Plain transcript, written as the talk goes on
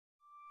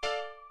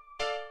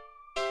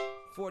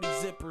40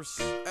 zippers.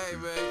 Hey,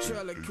 man.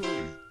 Trailer cool.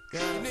 You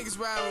niggas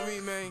ride with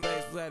me, man.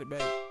 BACESIDE,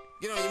 baby.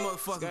 Get on your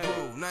motherfucking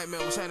groove. Nightmare,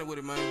 what's happening with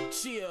it, man?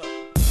 Chill.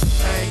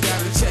 I ain't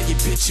gotta tell you,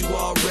 bitch, you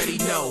already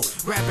know.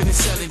 Rapping and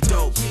selling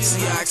dope,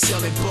 see I excel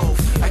in both.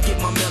 I get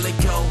my melon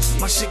go,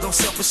 my shit gon'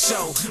 sell for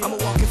show. I'm a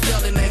walking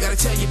felon, I ain't gotta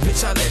tell you,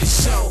 bitch, I let it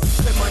show.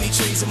 Put money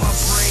trees in my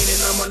brain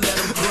and I'ma let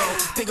them grow.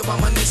 Think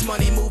about my next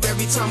money move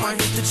every time I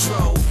hit the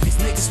draw.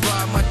 These niggas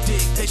ride my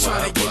dick, they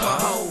tryna get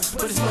my hoe.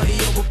 But it's money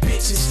over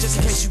bitches,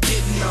 just in case you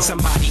didn't know.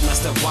 Somebody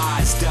must have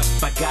wised up,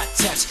 I got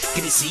touched.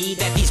 Get to see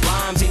that these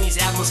rhymes and these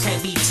albums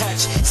can't be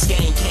touched.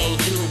 Skane can't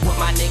do what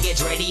my nigga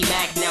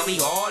BJ.4DZONE.D.MACK. Now we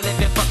all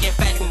living fucking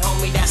fact, and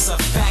homie, that's a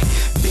fact.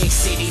 Big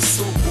city,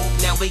 swoop whoop,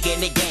 now we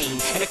in the game.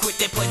 And I quit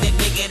to put the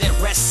nigga to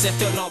rest and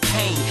feel no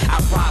pain.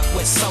 I rock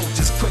with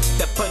soldiers, quick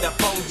to put up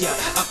on ya.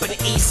 Up in the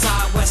east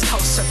side, west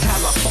coast of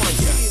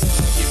California.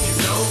 If you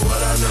know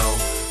what I know,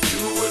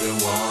 you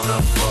wouldn't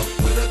wanna fuck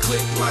with a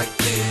clique like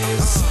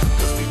this.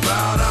 Cause we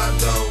bout our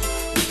dough,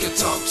 we can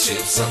talk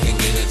chips, I can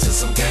get into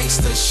some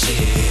gangster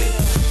shit.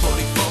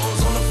 44s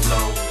on the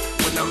floor,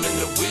 when I'm in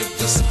the whip,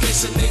 just in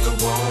case a nigga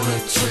wanna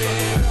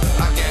trip.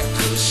 I got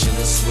cushion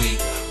and sweet,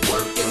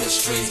 work in the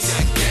streets,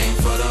 got game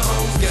for the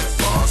hoes, got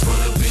bars for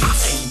the beats. I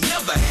ain't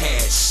never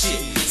had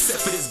shit,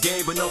 except for this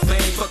game, but no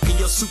fame, fucking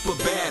your super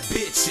bad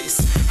bitches.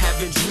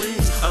 Having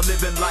dreams of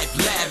living life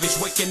lavish,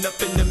 waking up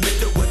in the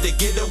middle of the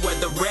ghetto where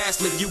the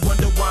rats live. You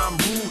wonder why I'm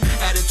rude,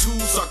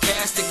 attitude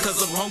sarcastic, cause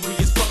I'm hungry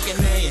as fuck and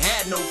I ain't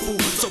had no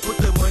food. So put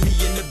the money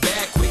in the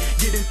bag quick,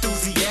 get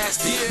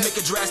enthusiastic, make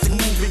a drastic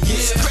move and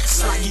get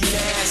stressed like you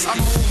nasty. I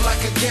move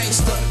like a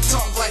gangster,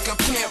 talk like a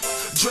pimp,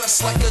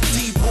 dress like a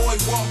D-boy,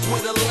 walk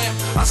with a limp.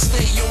 I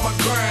stay on my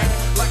grind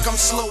like I'm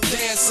slow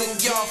dancing.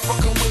 Y'all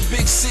fucking with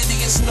big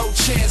city, it's no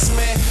chance,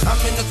 man.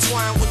 I'm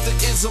intertwined with the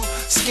ism.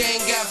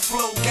 Skane got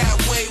flow, got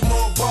way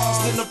more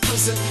bars than a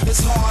prison.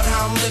 It's hard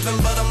how I'm living,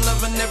 but I'm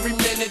loving every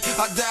minute.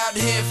 I died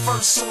here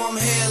first, so I'm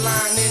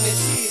headlining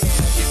it.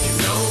 If you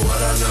know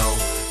what I know,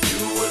 you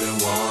wouldn't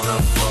wanna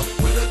fuck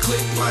with a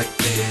clique like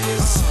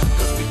this.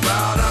 Cause we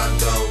bout our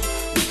dough,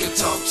 we can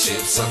talk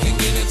chips, I can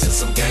get into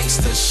some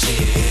gangster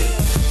shit.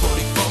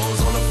 44s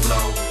on the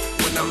floor,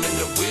 when I'm in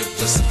the whip,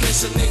 just in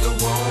case a nigga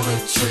wanna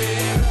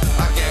trip.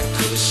 I got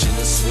cushion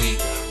and sweet,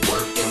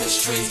 work in the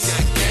streets,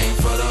 got game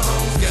for the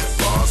hoes, got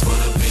bars for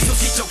the beats. So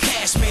get your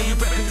cash, man, you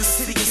reppin' the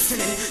city and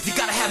sending it. You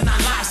gotta have 9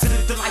 lives to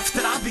live the life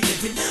that I be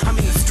living. I'm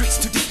in the streets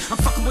too deep, I'm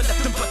fucking with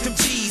nothing but them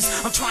G's.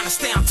 I'm trying to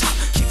stay on top,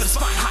 keep the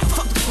spot high,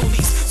 fuck the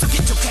police. So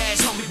get your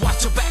cash, homie,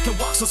 watch your back and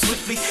walk so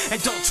swiftly. And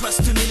don't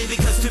trust too many,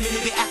 because too many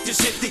be acting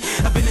shifty.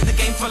 I've been in the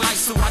game for life,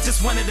 so I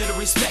just wanted it to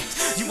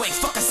respect. You ain't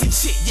fucking seen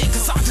shit yet,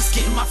 cause I'm just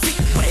getting my feet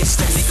wet. It's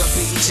that nigga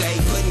BJ,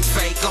 putting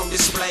fake on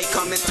display,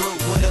 coming through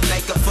with a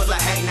makeup full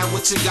of hate. Now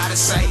what you gotta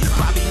say?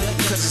 Probably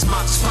nothing, cause his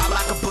mouth just pop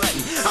like a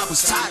button. I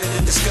was tired of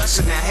the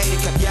discussion, I hated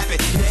kept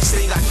yapping. Next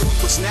thing I knew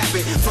was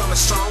snapping. From a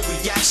strong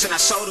reaction, I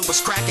showed it was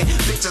cracking.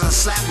 Bitches I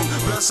slap them,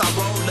 blunts I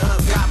roll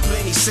up. Got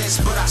plenty sense,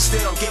 but I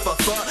still don't give a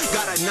fuck.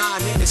 Got a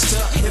 9 in this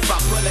tuck, if I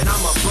pull it,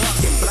 I'm a buck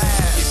and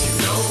blast. If you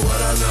know what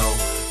I know,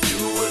 you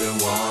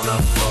wouldn't wanna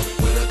fuck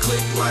with a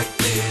clique like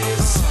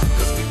this.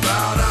 Cause we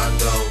bout our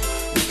dough,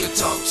 we can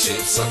talk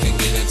chips, I can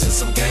get into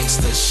some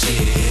gangster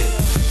shit.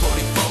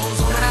 44s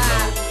on the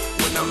low,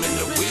 when I'm in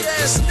the whip,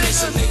 just in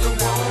case a nigga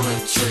wanna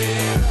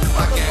trip.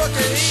 I got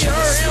good shit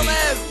and sweet,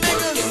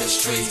 work in the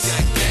streets,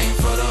 got game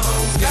for the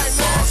hoes, got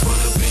bars for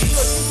the beats.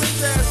 Look, you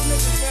bitch ass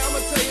niggas, man, I'ma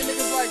tell you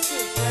niggas like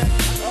this, man.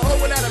 A hoe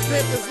without a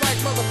pimp is like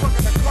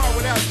motherfucking a car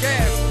without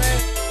gas, man.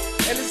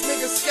 And this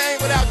nigga Skane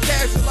without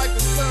cash is like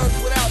the Suns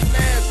without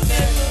Nash,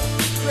 man.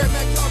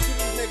 Man, talk to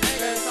these niggas,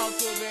 man. Talk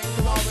to them,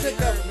 man. I'm sick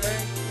of it,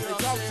 man. They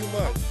talk too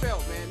much.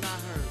 Felt, man, not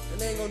heard.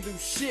 And they ain't gonna do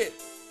shit.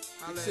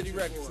 Big City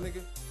Records,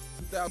 nigga.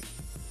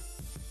 2000.